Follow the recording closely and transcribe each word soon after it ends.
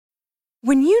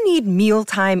When you need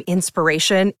mealtime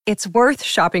inspiration, it's worth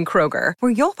shopping Kroger,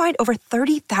 where you'll find over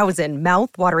 30,000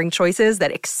 mouth-watering choices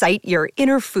that excite your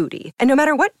inner foodie. And no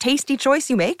matter what tasty choice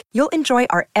you make, you'll enjoy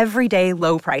our everyday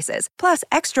low prices, plus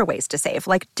extra ways to save,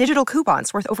 like digital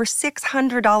coupons worth over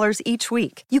 $600 each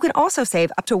week. You can also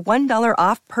save up to $1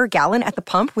 off per gallon at the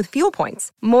pump with fuel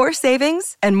points. More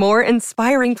savings and more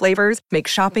inspiring flavors make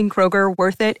shopping Kroger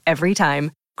worth it every time.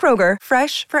 Kroger,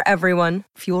 fresh for everyone.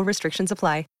 Fuel restrictions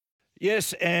apply.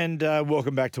 Yes, and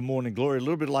welcome back to Morning Glory. A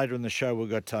little bit later in the show, we've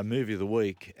got Movie of the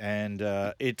Week, and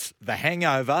it's The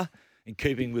Hangover, in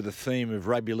keeping with the theme of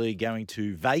rugby league going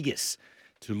to Vegas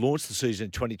to launch the season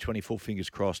 2024,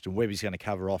 fingers crossed, and Webby's going to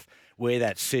cover off where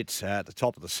that sits at the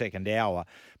top of the second hour.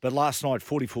 But last night,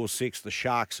 44-6, the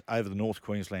Sharks over the North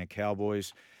Queensland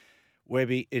Cowboys.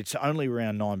 Webby, it's only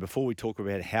round 9. Before we talk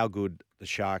about how good the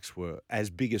Sharks were, as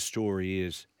big a story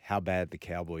is how bad the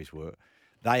Cowboys were.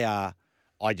 They are...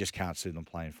 I just can't see them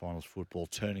playing finals football,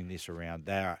 turning this around.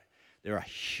 There are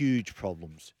huge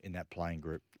problems in that playing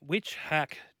group. Which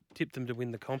hack tipped them to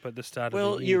win the comp at the start of the year?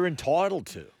 Well, you're entitled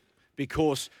to,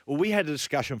 because we had a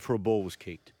discussion for a ball was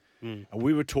kicked, and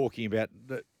we were talking about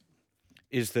that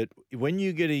when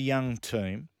you get a young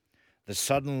team that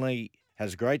suddenly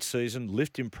has a great season,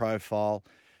 lift in profile,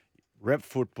 rep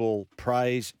football,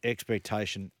 praise,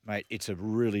 expectation, mate, it's a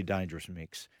really dangerous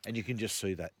mix. And you can just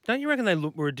see that. Don't you reckon they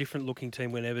were a different looking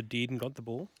team whenever Dearden got the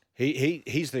ball?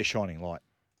 He's their shining light.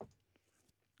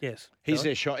 Yes. He's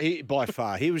their by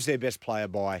far. He was their best player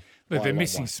by Look, they're a long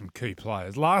missing way. some key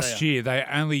players. Last year, they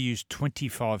only used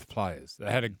 25 players.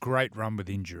 They had a great run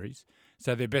with injuries,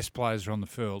 so their best players are on the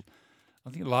field. I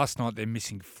think last night they're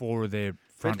missing 4 of their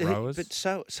front rowers. But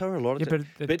so are a lot of them.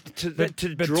 But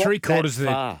drop three-quarters of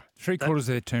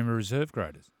their team are reserve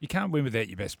graders. You can't win without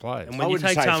your best players. And I wouldn't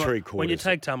say three-quarters. when you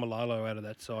take Tamalolo out of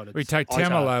that side, We take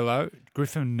Tamalolo,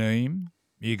 Griffin Neem,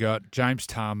 you got James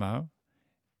Tarmo.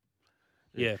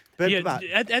 Yeah. But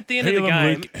at the end of the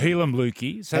game... Helam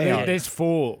Lukey. So there's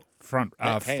 4 front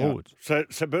forwards. So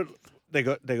but they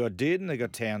got Dearden, they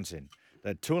got Townsend,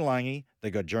 they got Tuolangi, they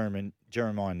got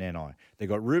Jeremiah Nanai, they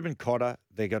got Ruben Cotter,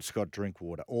 they got Scott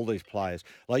Drinkwater. All these players,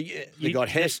 they got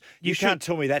Hess. You can't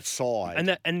tell me that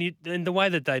side. And the way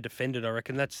that they defended, I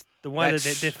reckon that's the way that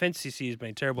their defence this year has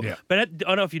been terrible. Yeah. But I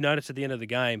don't know if you noticed at the end of the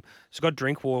game, Scott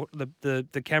Drinkwater,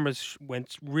 the cameras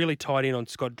went really tight in on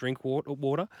Scott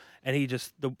Drinkwater, and he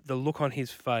just the look on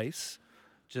his face,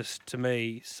 just to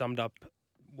me summed up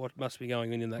what must be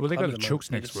going on in that. Well, they club got the Chooks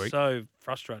next week. So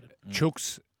frustrated.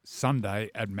 Chooks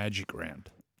Sunday at Magic Round.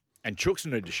 And Chooks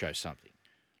need to show something.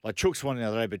 Like Chooks won the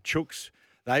other day, but Chooks,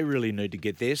 they really need to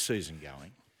get their season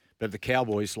going. But the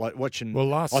Cowboys, like watching,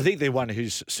 I think the one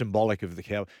who's symbolic of the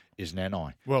Cow is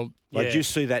Nanai. Well, did you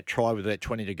see that try with that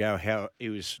 20 to go? How he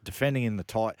was defending in the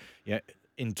tight,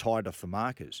 in tight off the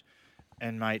markers,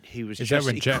 and mate, he was. Is that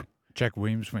when Jack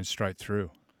Williams went straight through?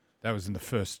 That was in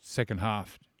the second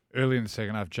half. Early in the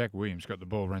second half, Jack Williams got the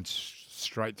ball, ran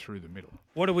straight through the middle.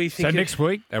 What do we think? So next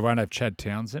week, they won't have Chad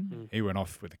Townsend. He went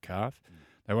off with a calf.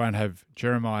 They won't have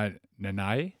Jeremiah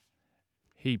Nene.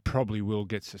 He probably will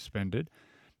get suspended.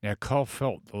 Now, Cole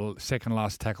Felt, the second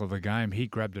last tackle of the game, he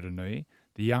grabbed at a knee.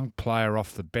 The young player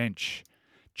off the bench,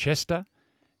 Chester,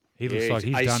 he looks like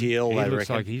he's ACL, done. He looks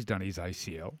like he's done his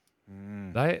ACL.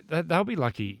 They'll be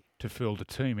lucky to field a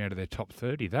team out of their top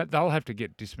 30. They'll have to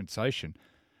get dispensation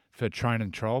for train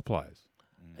and trial players.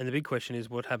 And the big question is,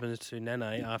 what happens to Nene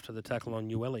after the tackle on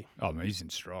Ueli? Oh, I mean, he's in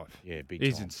strife. Yeah, big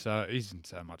he's time. He's in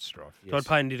so much strife. Yes. Todd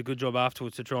Payton did a good job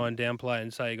afterwards to try and downplay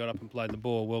and say he got up and played the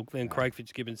ball. Well, then Craig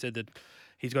Fitzgibbon said that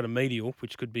he's got a medial,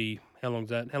 which could be, how long's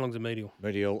that? How long's a medial?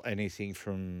 Medial, anything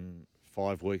from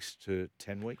 5 weeks to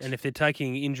 10 weeks. And if they're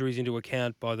taking injuries into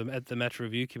account at the match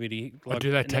review committee,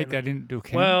 do they take that into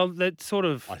account? Well, that sort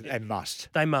of they must.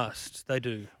 They must. They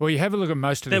do. Well, you have a look at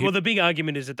most of the big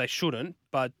argument is that they shouldn't,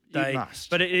 but they must.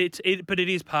 But it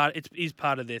is part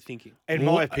of their thinking. In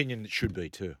my opinion, it should be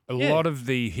too. A lot of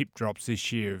the hip drops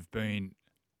this year have been,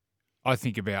 I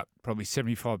think, about probably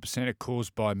 75% are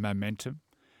caused by momentum.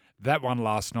 That one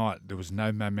last night, there was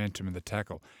no momentum in the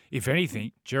tackle. If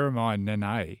anything, Jeremiah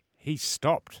Nene, he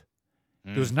stopped.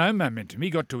 There was no momentum. He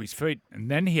got to his feet,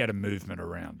 and then he had a movement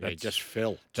around. He just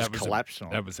fell, just collapsed.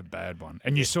 That was a bad one.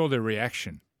 And you saw the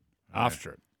reaction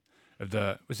after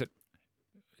it. Was it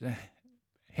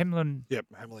Hemlin? Yep,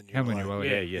 Hemlin Uele.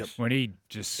 Yeah, yes. When he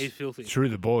just He's filthy. threw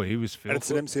the ball, he was filthy. And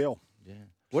it's an MCL. Yeah.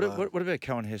 What about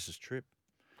Cohen Hess's trip?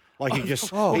 Like he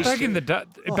just back in the dark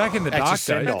days,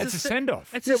 send-off. it's a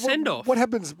send-off. It's a send-off. What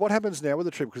happens now with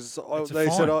the trip? Because they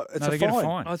fine. said it's they a get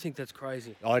fine. I think that's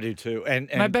crazy. I do too. And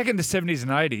Mate, back in the 70s and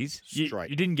 80s, you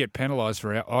Straight. didn't get penalised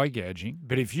for eye gouging,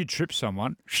 but if you trip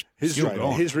someone,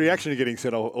 His reaction to getting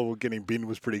sent or getting binned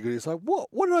was pretty good. He's like, "What?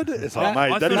 What did I do?" It's like, I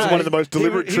mate, that is thought one of the most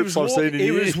deliberate He trips I've seen in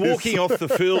years. He was walking off the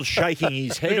field shaking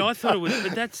his head. I thought it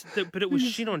was, but it was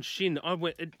shin on shin. I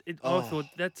thought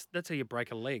that's how you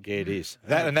break a leg. Yeah, it is.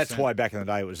 And that's why back in the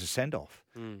day it was a send-off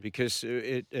because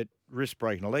it risked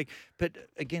breaking a leg. But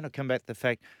again, I come back to the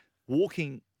fact,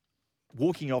 walking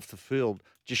off the field,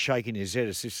 just shaking his head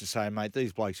as if to say, mate,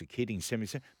 these blokes are kidding.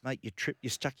 Mate, you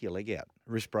stuck your leg out,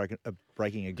 risk breaking a guy's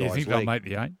leg. Do you think they'll make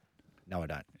the 8? No, I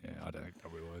don't. Yeah, I don't think they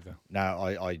will either.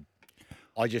 No,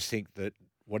 I just think that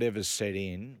whatever's set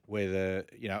in, whether,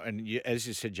 as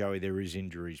you said, Joey, there is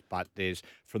injuries, but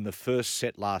from the first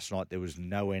set last night, there was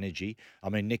no energy. I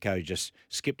mean, Nico just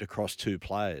skipped across 2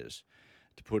 players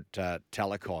to put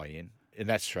Talakai in, and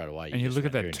that's straight away. And you look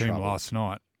at that team last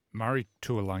night, Murray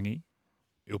Tuolangi,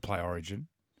 he'll play Origin.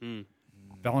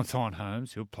 Valentine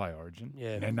Holmes, he'll play Origin.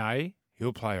 Yeah. Nene,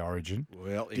 he'll play Origin.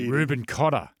 Well, Ruben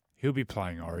Cotter, he'll be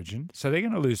playing Origin. So they're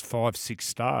going to lose 5-6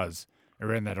 stars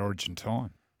around that Origin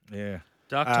time. Yeah.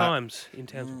 Dark times in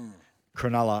Townsville.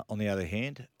 Cronulla, on the other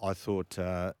hand, I thought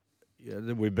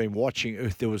we've been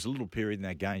watching. There was a little period in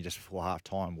that game just before half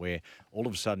time where all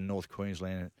of a sudden North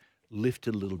Queensland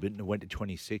lifted a little bit and it went to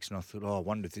 26. And I thought, I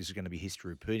wonder if this is going to be history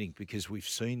repeating, because we've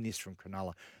seen this from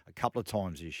Cronulla a couple of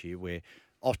times this year where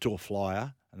off to a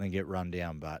flyer and then get run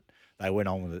down. But they went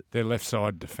on with it. Their left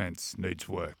side defence needs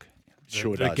work.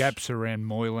 Sure the does. gaps around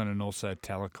Moylan and also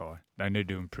Talakai, they need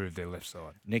to improve their left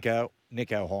side. Nico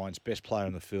Hines, best player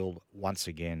on the field once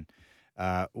again.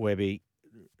 Webby,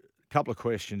 a couple of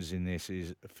questions in this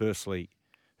is, firstly,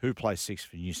 who plays 6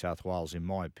 for New South Wales? In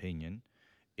my opinion,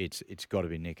 it's got to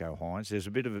be Nico Hines. There's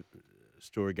a bit of a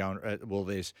story going.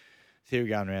 There's theory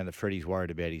going around that Freddie's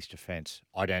worried about his defence.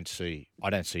 I don't see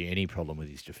any problem with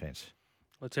his defence.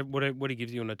 What he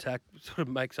gives you on attack sort of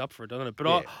makes up for it, doesn't it? But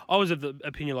Yeah. I was of the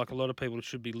opinion, like a lot of people, it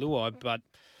should be Luai, but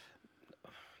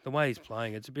the way he's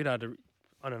playing, it's a bit hard to.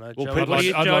 I don't know. Well,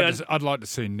 Joey, I'd like to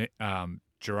see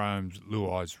Jerome's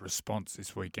Luai's response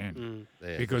this weekend.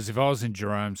 Yeah. Because if I was in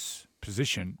Jerome's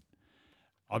position,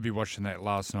 I'd be watching that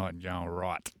last night and going,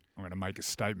 right, I'm going to make a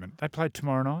statement. They play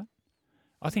tomorrow night.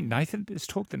 I think there's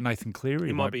talk that Nathan Cleary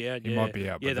he might be out. He might be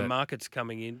out. Yeah, but the market's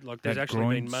coming in. Like there's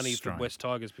actually been money for West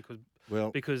Tigers because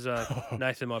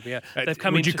Nathan might be out. They've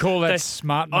come would you call that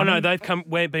smart money? Oh no,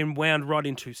 we've been wound right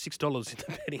into $6 in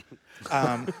the betting.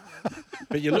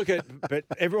 But you look at,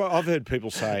 I've heard people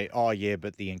say, oh yeah,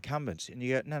 but the incumbents, and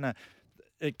you go, no,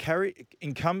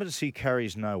 incumbency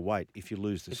carries no weight if you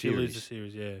lose the series. You lose the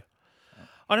series, yeah.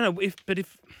 I don't know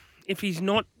if he's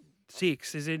not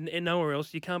 6, is there nowhere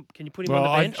else can you put him on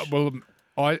the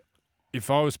bench?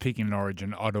 If I was picking an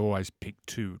Origin, I'd always pick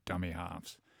 2 dummy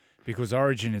halves, because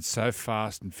Origin is so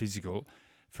fast and physical.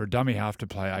 For a dummy half to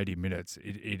play 80 minutes,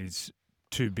 it is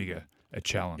too big a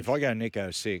challenge. If I go Nico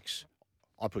 6,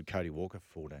 I put Cody Walker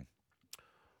 14.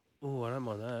 Oh, I don't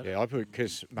mind that. Yeah, I put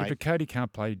because but Cody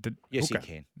can't play. Yes, hooker. he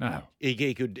can. No,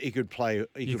 he could play.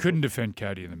 You couldn't defend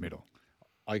Cody in the middle.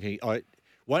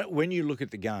 When you look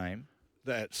at the game,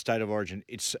 that state of origin,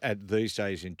 it's at these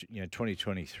days in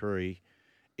 2023,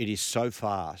 it is so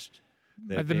fast.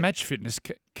 At the match fitness,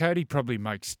 Cody probably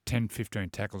makes 10,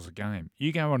 15 tackles a game.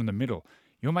 You go on in the middle,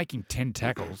 you're making 10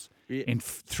 tackles in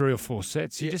 3 or 4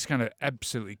 sets. You're just going to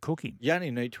absolutely cook him. You only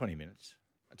need 20 minutes.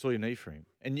 That's all you need for him.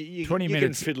 And you 20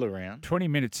 minutes, can fiddle around. 20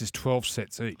 minutes is 12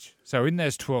 sets each. So in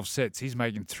those 12 sets, he's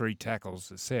making 3 tackles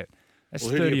a set. That's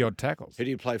 30-odd tackles. Who do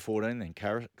you play 14 then?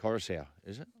 Coruscant,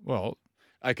 is it? Well,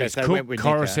 okay, it's so Cook, went with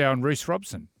Coruscant and Reece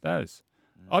Robson. Those.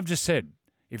 I've just said,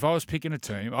 if I was picking a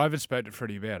team, I haven't spoken to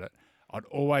Freddie about it, I'd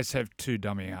always have 2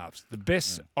 dummy halves. The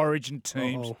best Origin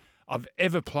teams I've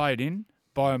ever played in,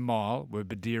 by a mile, were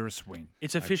Badiris Wing.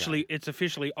 It's officially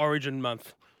Origin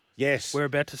month. Yes. We're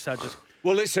about to start just...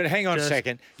 Well, listen, hang on a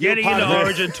second. Getting into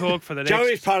Origin talk for the next...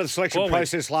 Joey's part of the selection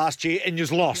process last year and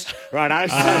you've lost. Right,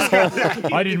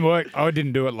 I didn't work. I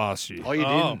didn't do it last year. Oh, you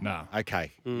didn't? No.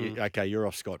 Okay. You're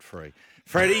off scot-free.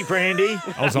 Freddie, Brandy.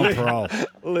 I was on parole.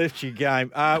 Left your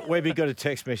game. Webby got a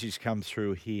text message come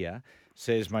through here.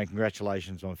 Says, mate,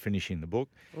 congratulations on finishing the book.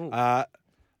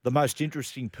 The most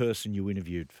interesting person you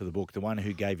interviewed for the book, the one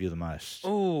who gave you the most.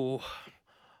 Oh,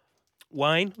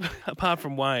 Wayne. Apart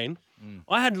from Wayne,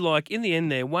 I had in the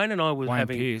end there, Wayne and I were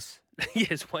having... Pierce.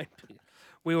 Yes, Wayne Pierce.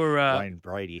 We were... Wayne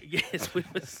Brady. Yes, we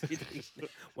were sitting...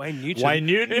 Wayne Newton. Wayne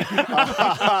Newton?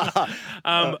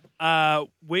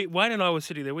 Wayne and I were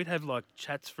sitting there. We'd have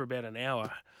chats for about an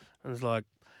hour. And it's and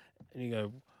you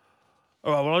go,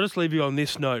 all right, well, I'll just leave you on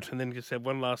this note. And then just have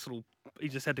one last little... He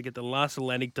just had to get the last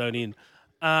little anecdote in.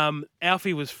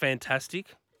 Alfie was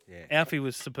fantastic. Yeah. Alfie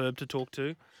was superb to talk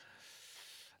to.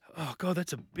 Oh God,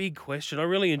 that's a big question. I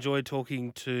really enjoyed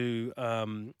talking to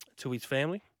his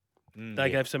family. They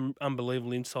gave some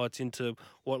unbelievable insights into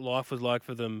what life was like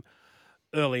for them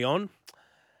early on.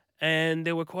 And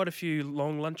there were quite a few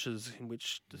long lunches in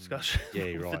which discussion Yeah,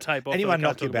 you're with right. the tape off. Anyone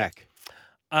knock you back?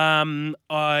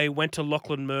 I went to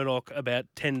Lachlan Murdoch about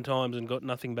 10 times and got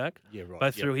nothing back. Yeah, right.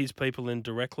 Both through his people and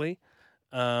directly.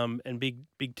 And Big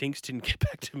Tinks didn't get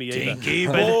back to me either. Tinky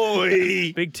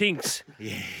boy. Big Tinks.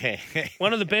 Yeah.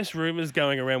 One of the best rumours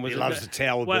going around was He loves the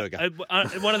tower burger.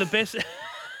 One of the best.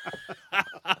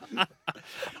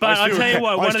 But I'll tell you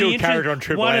what, one of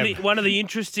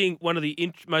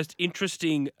the most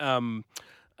interesting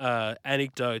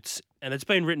anecdotes, and it's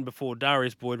been written before.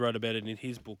 Darius Boyd wrote about it in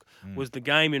his book. Was the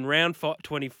game in round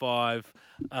 25,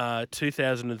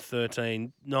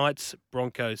 2013, Knights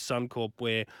Broncos Suncorp,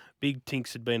 where Big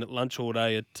Tinks had been at lunch all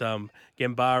day at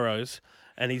Gambaro's.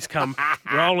 And he's come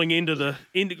rolling into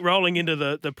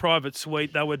the private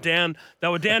suite. They were down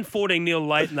 14-0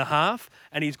 late in the half,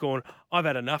 and he's gone, I've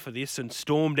had enough of this, and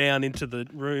stormed down into the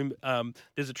room.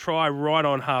 There's a try right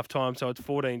on half time, so it's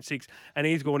 14-6, and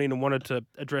he's gone in and wanted to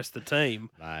address the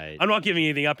team. Mate. I'm not giving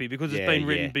anything up here because it's been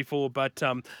written yeah. before, but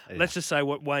let's just say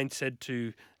what Wayne said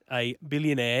to a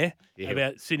billionaire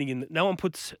about sitting in. No one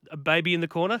puts a baby in the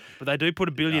corner, but they do put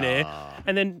a billionaire.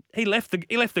 And then he left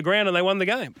the ground and they won the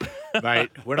game.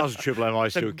 Mate, when I was at Triple M, I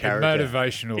used to do a character.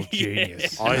 Motivational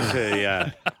genius. I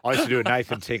used to do a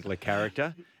Nathan Tinkler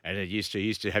character, and it used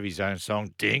to have his own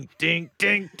song, Dink, Dink,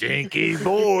 Dink, Dinky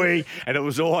Boy. And it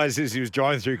was always as he was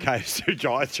driving through KFC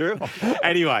drive-through.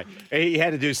 Anyway, he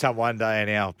had to do something one day, and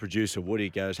our producer, Woody,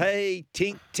 goes, hey,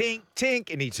 tink, tink,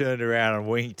 tink. And he turned around and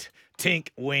winked. Tink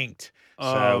winked.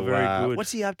 Oh, very good.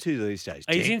 What's he up to these days?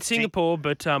 He's Tink, in Singapore,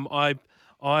 but I've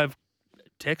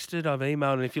texted, I've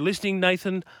emailed, and if you're listening,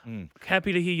 Nathan,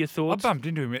 happy to hear your I thoughts. bumped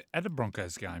into him at a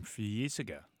Broncos game a few years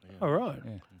ago. All right.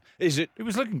 Yeah. Is it? It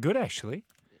was looking good, actually.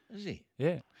 Is he?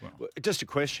 Yeah. Well, just a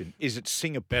question: is it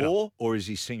Singapore or is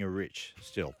he singer rich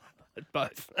still?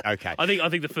 Both. Okay. I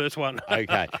think the first one.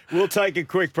 Okay. We'll take a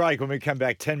quick break when we come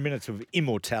back. 10 minutes of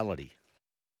immortality.